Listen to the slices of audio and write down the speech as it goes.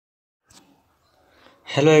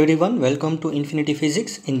Hello everyone, welcome to Infinity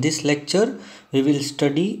Physics. In this lecture, we will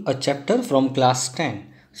study a chapter from class 10.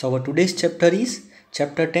 So our today's chapter is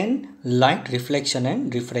chapter 10, Light, Reflection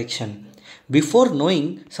and Refraction. Before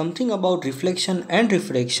knowing something about reflection and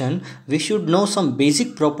refraction, we should know some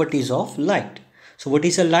basic properties of light. So what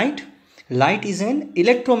is a light? Light is an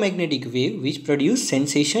electromagnetic wave which produces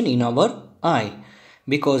sensation in our eye.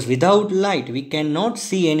 Because without light we cannot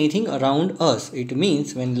see anything around us. It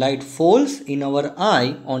means when light falls in our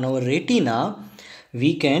eye on our retina,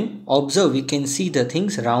 we can observe, we can see the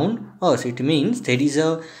things around us. It means there is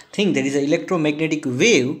an electromagnetic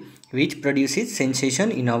wave which produces sensation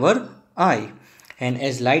in our eye. And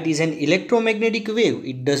as light is an electromagnetic wave,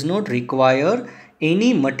 it does not require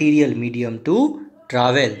any material medium to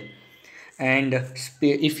travel. And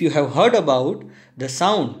if you have heard about the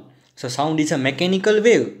sound, so sound is a mechanical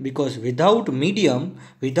wave, because without medium,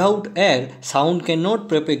 without air, sound cannot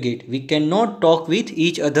propagate. We cannot talk with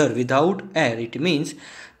each other without air. It means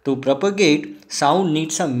to propagate, sound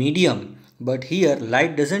needs a medium. But here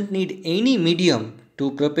light doesn't need any medium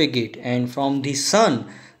to propagate. And from the sun,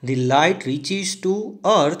 the light reaches to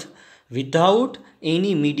earth without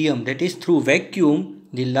any medium. That is, through vacuum,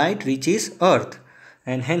 the light reaches earth.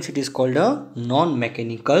 And hence it is called a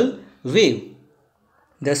non-mechanical wave.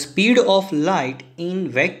 The speed of light in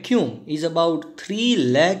vacuum is about 3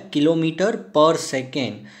 lakh km per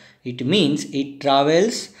second. It means it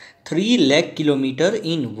travels 3 lakh km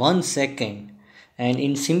in 1 second. And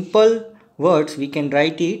in simple words, we can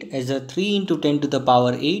write it as a 3 into 10 to the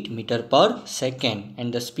power 8 meter per second.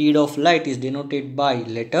 And the speed of light is denoted by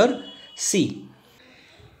letter C.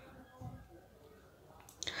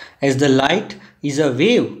 As the light is a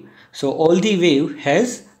wave, so all the wave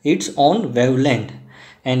has its own wavelength.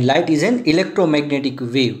 And light is an electromagnetic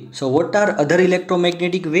wave. So what are other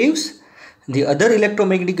electromagnetic waves? The other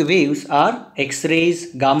electromagnetic waves are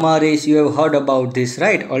X-rays, gamma rays. You have heard about this,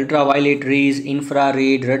 right? Ultraviolet rays,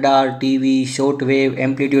 infrared, radar, TV, shortwave,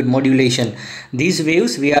 amplitude modulation. These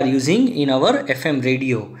waves we are using in our FM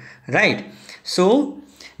radio, right? So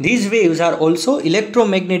these waves are also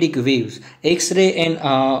electromagnetic waves. X-ray and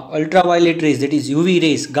ultraviolet rays, that is UV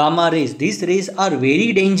rays, gamma rays. These rays are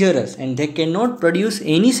very dangerous and they cannot produce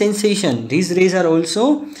any sensation. These rays are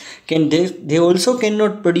also they also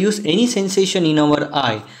cannot produce any sensation in our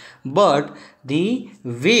eye. But the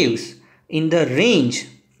waves in the range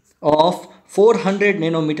of 400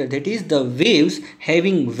 nanometer, that is the waves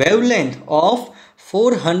having wavelength of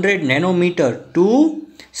 400 nanometer to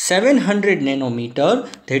 700 nanometer,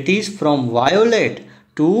 that is from violet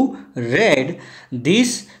to red,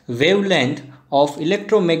 this wavelength of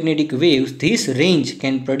electromagnetic waves, this range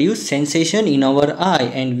can produce sensation in our eye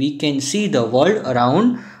and we can see the world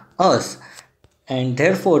around us. And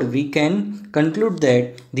therefore we can conclude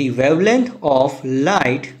that the wavelength of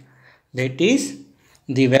light, that is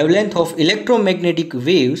the wavelength of electromagnetic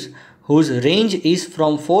waves whose range is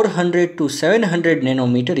from 400 to 700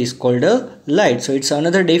 nanometer, is called a light. So it's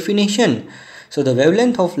another definition. So the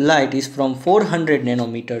wavelength of light is from 400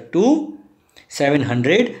 nanometer to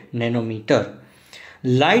 700 nanometer.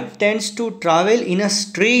 Light tends to travel in a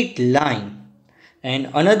straight line. And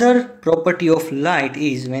another property of light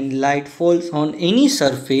is when light falls on any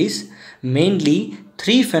surface, mainly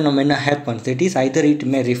three phenomena happens. That is, either it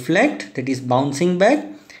may reflect, that is bouncing back,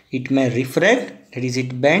 it may refract, that is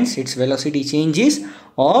it bends, its velocity changes,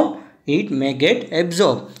 or it may get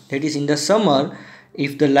absorbed. That is, in the summer,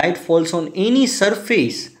 if the light falls on any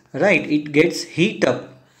surface, right, it gets heat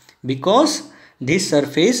up because this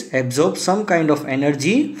surface absorbs some kind of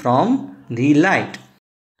energy from the light.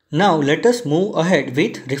 Now let us move ahead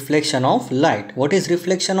with reflection of light. What is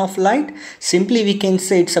reflection of light? Simply we can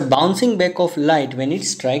say it's a bouncing back of light when it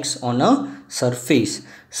strikes on a surface.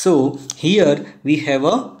 So here we have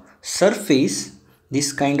a surface,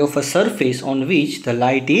 this kind of a surface on which the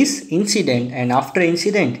light is incident, and after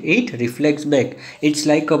incident it reflects back. It's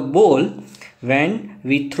like a ball. When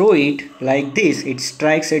we throw it like this, it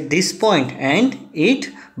strikes at this point and it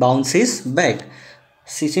bounces back.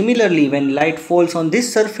 Similarly, when light falls on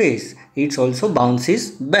this surface, it also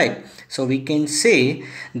bounces back. So we can say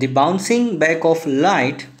the bouncing back of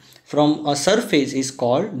light from a surface is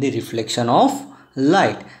called the reflection of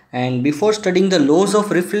light. And before studying the laws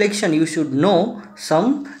of reflection, you should know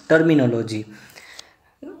some terminology.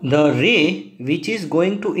 The ray which is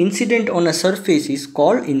going to incident on a surface is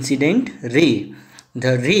called incident ray.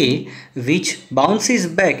 The ray which bounces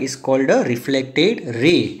back is called a reflected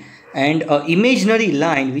ray. And an imaginary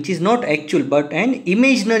line, which is not actual but an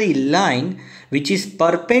imaginary line which is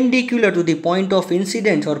perpendicular to the point of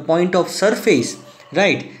incidence or point of surface,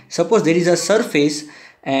 right? Suppose there is a surface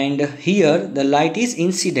and here the light is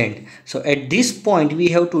incident. So at this point we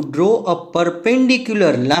have to draw a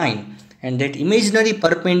perpendicular line, and that imaginary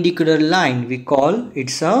perpendicular line we call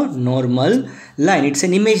it's a normal line. It's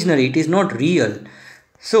an imaginary, it is not real.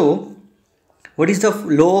 So what is the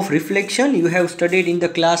law of reflection? You have studied in the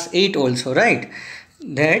class 8 also, right?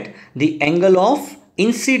 That the angle of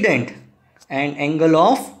incident and angle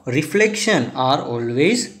of reflection are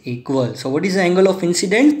always equal. So what is the angle of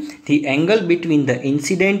incident? The angle between the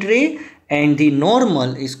incident ray and the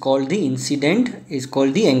normal is called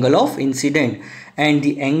the angle of incident, and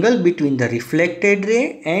the angle between the reflected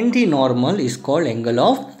ray and the normal is called angle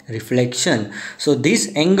of reflection. So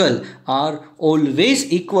this angle are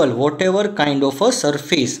always equal whatever kind of a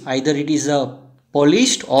surface, either it is a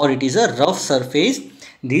polished or it is a rough surface,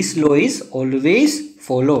 this law is always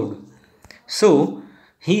followed. So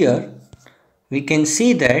here we can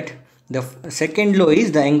see that the second law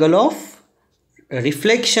is the angle of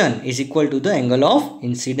reflection is equal to the angle of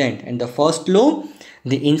incident, and the first law,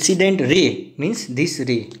 the incident ray means this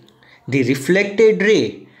ray, the reflected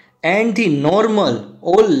ray and the normal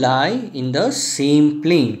all lie in the same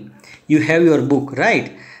plane. You have your book,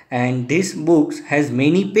 right? And this book has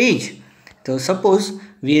many pages. So suppose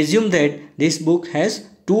we assume that this book has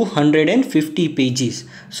 250 pages.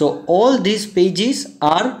 So all these pages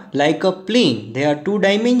are like a plane. They are two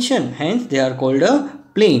dimension, hence they are called a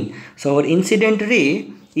plane. So our incident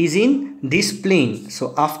ray is in this plane.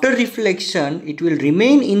 So after reflection it will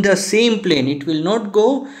remain in the same plane. It will not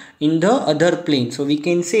go in the other plane. So we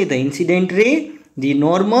can say the incident ray, the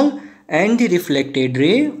normal and the reflected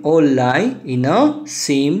ray all lie in a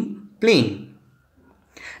same plane.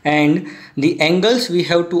 And the angles we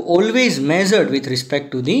have to always measure with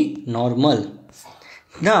respect to the normal.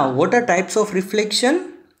 Now what are types of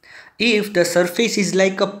reflection? If the surface is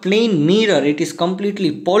like a plain mirror, it is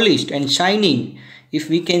completely polished and shining, if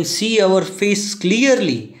we can see our face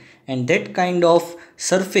clearly, and that kind of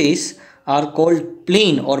surface are called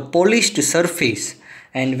plain or polished surface.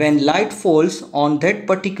 And when light falls on that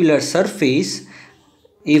particular surface,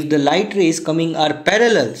 if the light rays coming are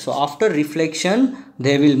parallel, so after reflection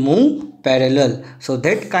they will move parallel. So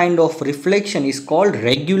that kind of reflection is called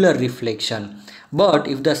regular reflection. But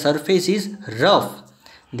if the surface is rough,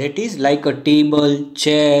 that is like a table,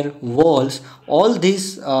 chair, walls, all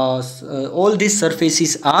these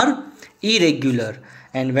surfaces are irregular.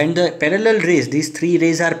 And when the parallel rays, these three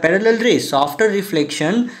rays are parallel rays, so after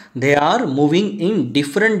reflection they are moving in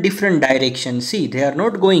different directions. See, they are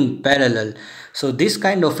not going parallel. So this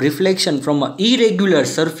kind of reflection from an irregular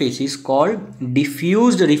surface is called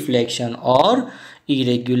diffused reflection or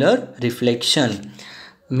irregular reflection.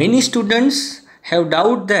 Many students have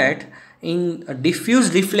doubt that in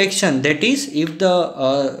diffused reflection, that is if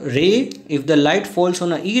the light falls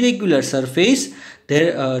on an irregular surface,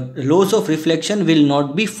 their laws of reflection will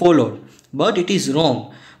not be followed. But it is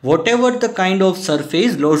wrong. Whatever the kind of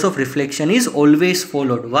surface, laws of reflection is always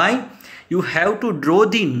followed. Why? You have to draw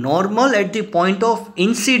the normal at the point of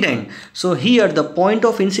incident. So here the point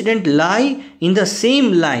of incident lie in the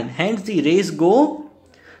same line, hence the rays go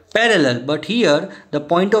parallel. But here the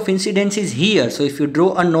point of incidence is here. So if you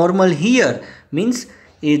draw a normal here, means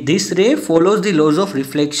this ray follows the laws of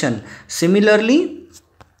reflection. Similarly,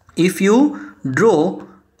 if you draw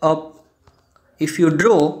a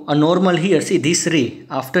normal here, see this ray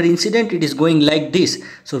after incident it is going like this,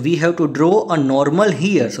 so we have to draw a normal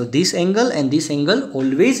here. So this angle and this angle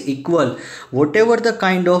always equal. Whatever the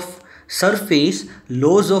kind of surface,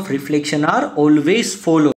 laws of reflection are always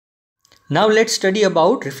followed. Now let's study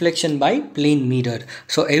about reflection by plane mirror.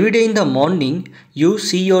 So every day in the morning you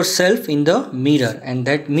see yourself in the mirror, and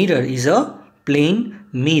that mirror is a plane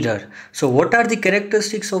mirror. So what are the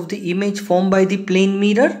characteristics of the image formed by the plane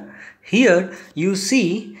mirror? Here you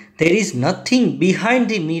see there is nothing behind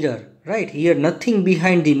the mirror, right? Here nothing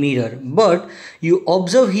behind the mirror, but you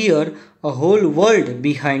observe here a whole world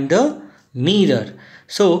behind the mirror.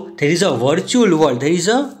 So there is a virtual world, there is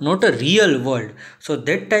not a real world. So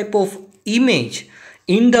that type of image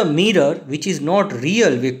in the mirror which is not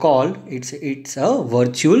real, we call it's a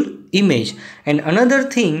virtual image. And another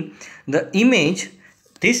thing,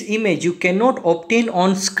 this image you cannot obtain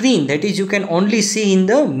on screen, that is you can only see in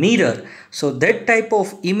the mirror. So that type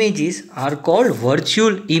of images are called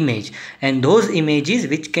virtual image, and those images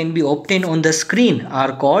which can be obtained on the screen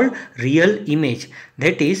are called real image.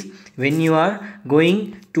 That is, when you are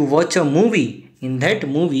going to watch a movie, in that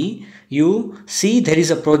movie you see there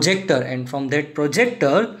is a projector, and from that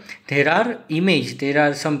projector there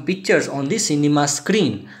are some pictures on the cinema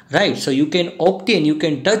screen, right? So you can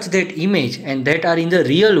touch that image, and that are in the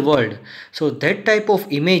real world. So that type of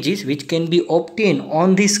images which can be obtained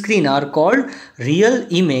on the screen are called real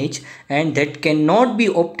image, and that cannot be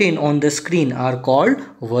obtained on the screen are called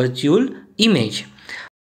virtual image.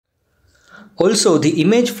 Also, the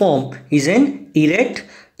image form is an erect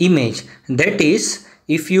image. That is,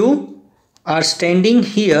 if you are standing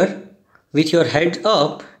here with your head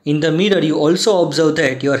up, in the mirror you also observe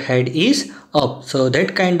that your head is up. So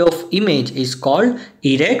that kind of image is called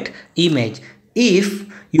erect image. If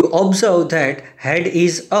you observe that head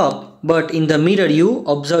is up, but in the mirror you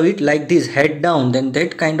observe it like this, head down, then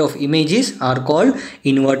that kind of images are called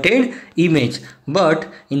inverted image. But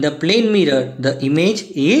in the plane mirror, the image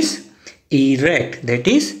is erect, that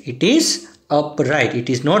is, it is upright, it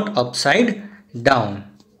is not upside down.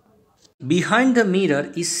 Behind the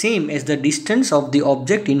mirror is same as the distance of the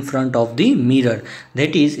object in front of the mirror.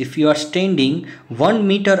 That is, if you are standing 1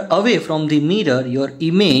 meter away from the mirror, your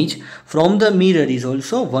image from the mirror is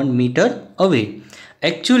also 1 meter away.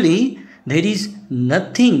 Actually, there is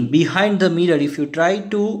nothing behind the mirror. If you try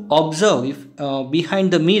to observe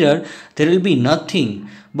behind the mirror, there will be nothing.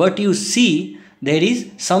 But you see there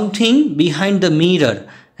is something behind the mirror,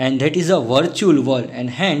 and that is a virtual world,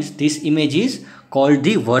 and hence this image is called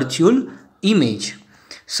the virtual image.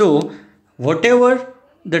 So whatever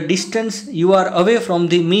the distance you are away from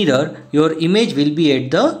the mirror, your image will be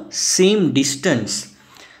at the same distance.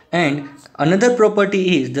 And another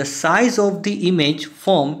property is the size of the image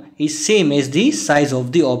form is same as the size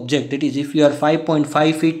of the object. That is, if you are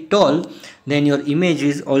 5.5 feet tall, then your image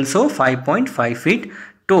is also 5.5 feet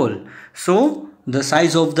tall. So the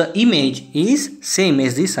size of the image is same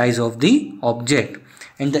as the size of the object,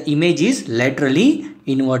 and the image is laterally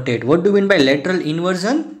inverted. What do you mean by lateral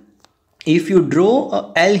inversion? If you draw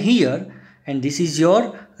a L here, and this is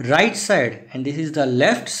your right side and this is the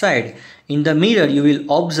left side, in the mirror you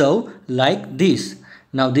will observe like this.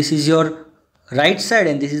 Now this is your right side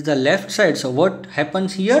and this is the left side. So what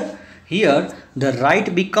happens here? Here the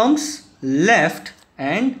right becomes left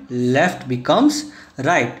and left becomes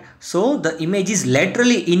right. So the image is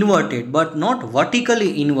laterally inverted but not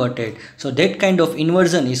vertically inverted. So that kind of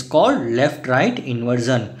inversion is called left-right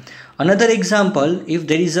inversion. Another example, if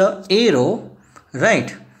there is a arrow,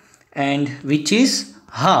 right, and which is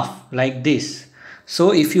half like this.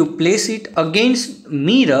 So if you place it against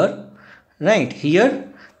mirror, right,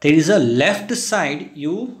 here there is a left side,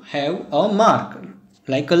 you have a mark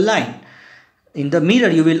like a line. In the mirror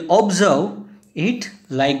you will observe it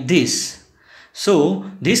like this. So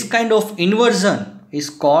this kind of inversion is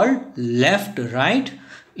called left-right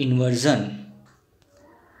inversion.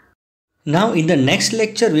 Now in the next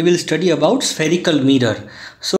lecture we will study about spherical mirror. So